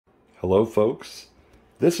Hello folks,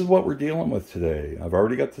 this is what we're dealing with today. I've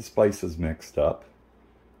already got the spices mixed up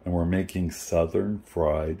and we're making southern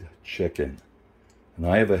fried chicken. And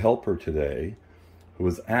I have a helper today who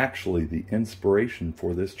is actually the inspiration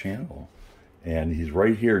for this channel. And he's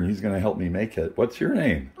right here and he's going to help me make it. What's your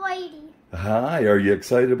name? Brady. Hi, are you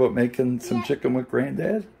excited about making some chicken with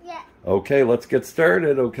Granddad? Yeah. Okay, let's get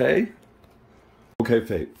started, okay?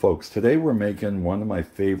 Okay, folks, today we're making one of my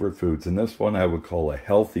favorite foods, and this one I would call a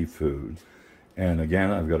healthy food. And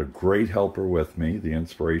again, I've got a great helper with me, the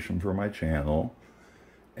inspiration for my channel.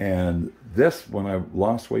 And this, when I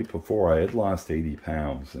lost weight before, I had lost 80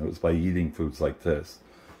 pounds, and it was by eating foods like this.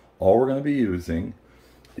 All we're going to be using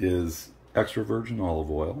is extra virgin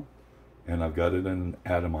olive oil, and I've got it in an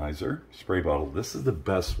atomizer spray bottle. This is the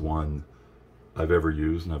best one I've ever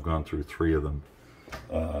used, and I've gone through 3 of them.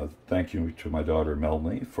 Thank you to my daughter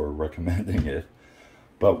Melanie for recommending it.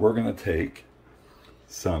 But we're going to take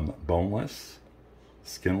some boneless,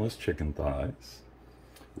 skinless chicken thighs.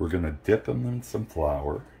 We're going to dip them in some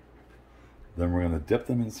flour. Then we're going to dip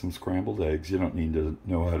them in some scrambled eggs. You don't need to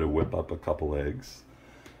know how to whip up a couple eggs.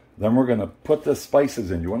 Then we're going to put the spices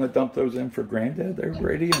in. You want to dump those in for Granddad there,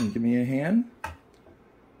 Brady? And give me a hand.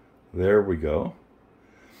 There we go.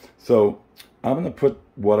 So I'm going to put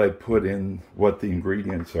what I put in, what the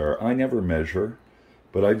ingredients are. I never measure,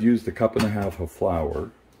 but I've used 1.5 cups of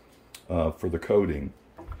flour for the coating.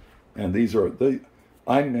 And these are,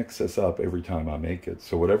 I mix this up every time I make it.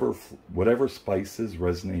 So whatever spices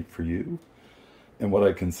resonate for you. And what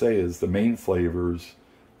I can say is the main flavors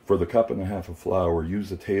for the 1.5 cups of flour,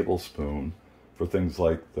 use a tablespoon for things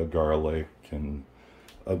like the garlic and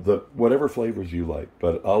whatever flavors you like.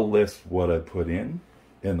 But I'll list what I put in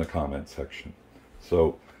the comment section.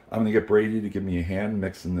 So I'm going to get Brady to give me a hand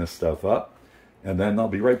mixing this stuff up, and then I'll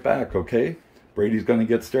be right back, okay? Brady's going to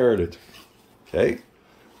get started, okay?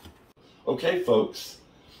 Okay, folks,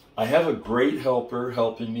 I have a great helper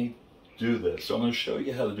helping me do this. So I'm going to show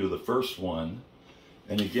you how to do the first one.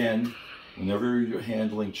 And again, whenever you're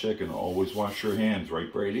handling chicken, always wash your hands,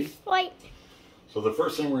 right, Brady? Right. So the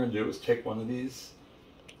first thing we're going to do is take one of these.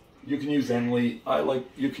 You can use Emily.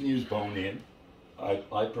 You can use bone-in.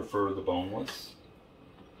 I prefer the boneless,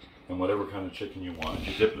 and whatever kind of chicken you want.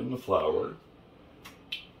 You dip it in the flour,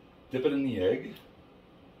 dip it in the egg,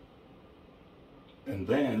 and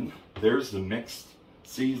then there's the mixed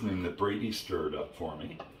seasoning that Brady stirred up for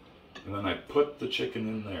me. And then I put the chicken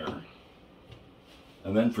in there.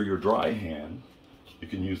 And then for your dry hand, you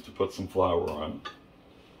can use to put some flour on.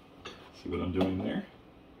 See what I'm doing there?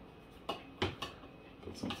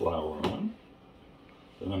 Put some flour on.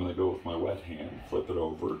 Then I'm going to go with my wet hand, flip it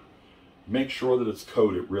over. Make sure that it's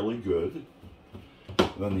coated really good.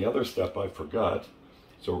 And then the other step I forgot,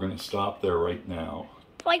 so we're going to stop there right now.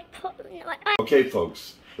 Okay,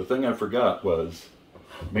 folks, the thing I forgot was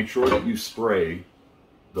make sure that you spray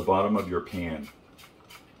the bottom of your pan.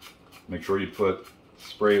 Make sure you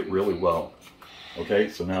spray it really well. Okay,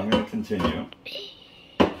 so now I'm going to continue.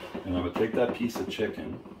 And I'm going to take that piece of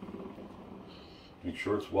chicken, make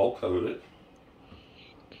sure it's well coated,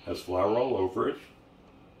 has flour all over it,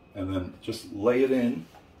 and then just lay it in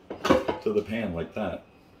to the pan like that.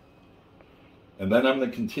 And then I'm going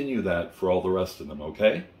to continue that for all the rest of them,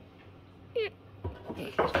 okay?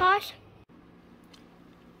 Gosh.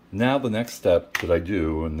 Now the next step that I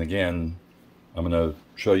do, and again, I'm going to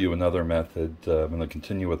show you another method. I'm going to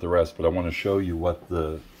continue with the rest, but I want to show you what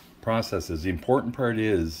the process is. The important part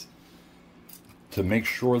is to make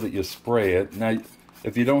sure that you spray it. Now,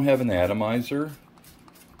 if you don't have an atomizer,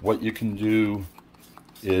 what you can do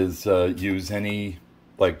is use any,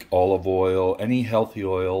 like olive oil, any healthy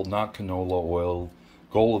oil, not canola oil.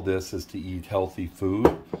 Goal of this is to eat healthy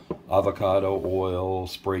food. Avocado oil,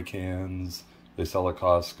 spray cans, they sell at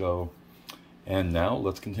Costco. And now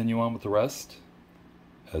let's continue on with the rest.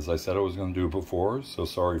 As I said I was going to do before, so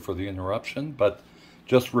sorry for the interruption, but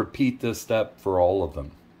just repeat this step for all of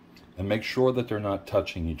them. And make sure that they're not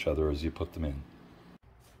touching each other as you put them in.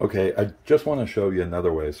 Okay, I just want to show you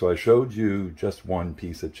another way. So I showed you just one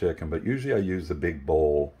piece of chicken, but usually I use a big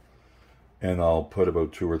bowl and I'll put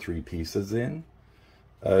about 2 or 3 pieces in.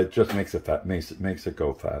 It just makes it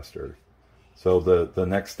go faster. So the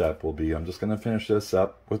next step will be, I'm just going to finish this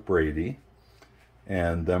up with Brady,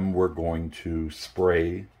 and then we're going to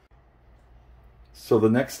spray. So the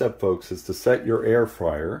next step, folks, is to set your air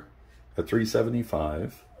fryer at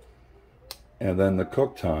 375, and then the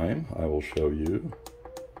cook time, I will show you.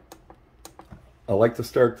 I like to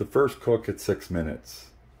start the first cook at 6 minutes.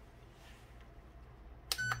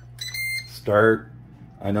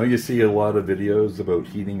 I know you see a lot of videos about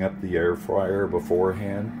heating up the air fryer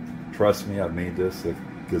beforehand. Trust me, I've made this a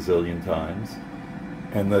gazillion times.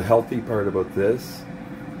 And the healthy part about this,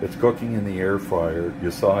 it's cooking in the air fryer. You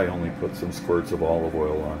saw I only put some squirts of olive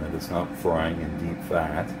oil on it. It's not frying in deep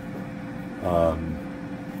fat.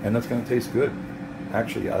 And that's going to taste good.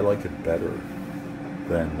 Actually, I like it better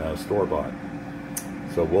than store-bought.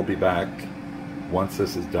 So we'll be back once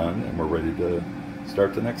this is done and we're ready to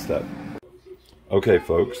start the next step. Okay,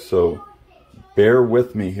 folks, so bear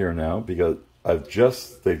with me here now because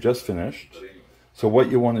they've just finished. So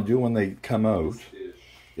what you want to do when they come out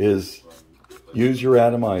is use your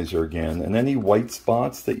atomizer again, and any white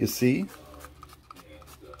spots that you see,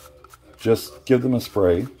 just give them a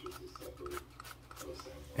spray.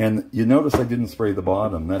 And you notice I didn't spray the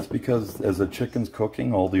bottom. That's because as the chicken's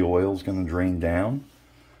cooking, all the oil's going to drain down.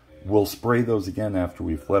 We'll spray those again after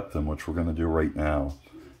we flip them, which we're going to do right now.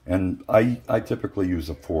 And I typically use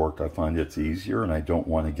a fork. I find it's easier, and I don't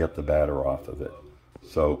want to get the batter off of it.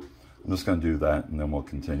 So I'm just going to do that, and then we'll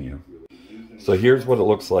continue. So here's what it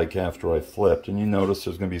looks like after I flipped, and you notice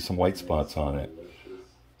there's going to be some white spots on it.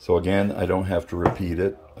 So again, I don't have to repeat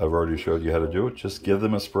it. I've already showed you how to do it. Just give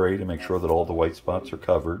them a spray to make sure that all the white spots are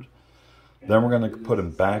covered. Then we're going to put them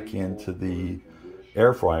back into the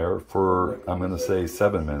air fryer for, I'm going to say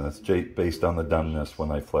 7 minutes, based on the doneness when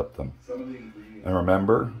I flip them. And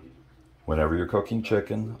remember, whenever you're cooking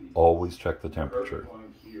chicken, always check the temperature.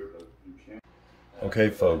 Okay,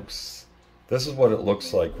 folks, this is what it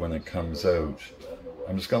looks like when it comes out.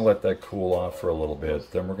 I'm just going to let that cool off for a little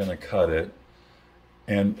bit. Then we're going to cut it.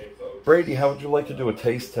 And Brady, how would you like to do a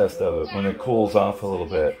taste test of it when it cools off a little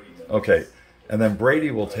bit? Okay, and then Brady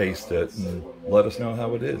will taste it and let us know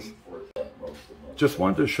how it is. Just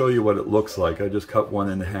wanted to show you what it looks like. I just cut one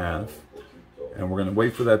in half, and we're going to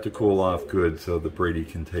wait for that to cool off good so that Brady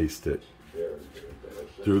can taste it.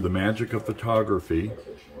 Through the magic of photography,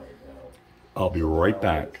 I'll be right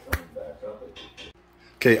back.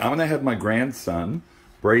 Okay, I'm going to have my grandson,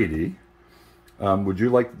 Brady. Would you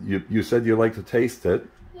like, you said you like to taste it?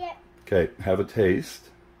 Yeah. Okay, have a taste.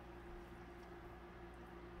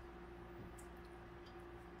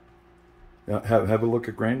 Have a look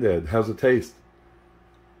at Granddad. How's it taste?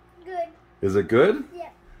 Good. Is it good? Yeah.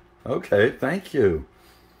 Okay, thank you.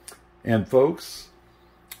 And folks,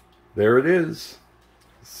 there it is.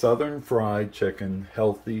 Southern fried chicken,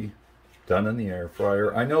 healthy, done in the air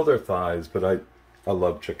fryer. I know they're thighs, but I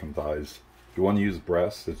love chicken thighs. If you want to use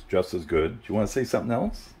breasts, it's just as good. Do you want to say something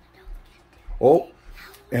else?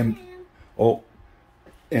 And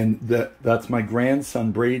that's my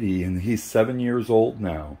grandson Brady, and he's 7 years old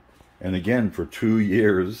now. And again, for 2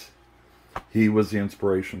 years, he was the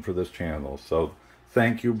inspiration for this channel. So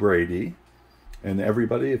thank you, Brady. And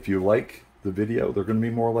everybody, if you like the video, they're going to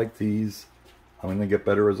be more like these. I'm going to get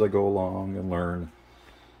better as I go along and learn.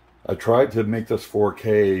 I tried to make this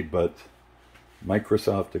 4K, but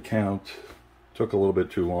Microsoft account took a little bit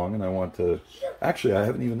too long, and I want to, actually I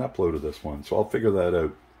haven't even uploaded this one, so I'll figure that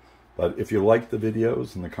out. But if you like the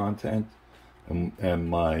videos and the content and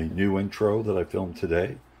my new intro that I filmed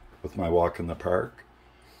today with my walk in the park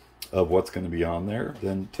of what's going to be on there,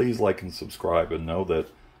 then please like and subscribe and know that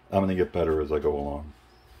I'm going to get better as I go along.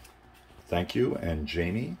 Thank you, and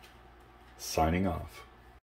Jamie signing off.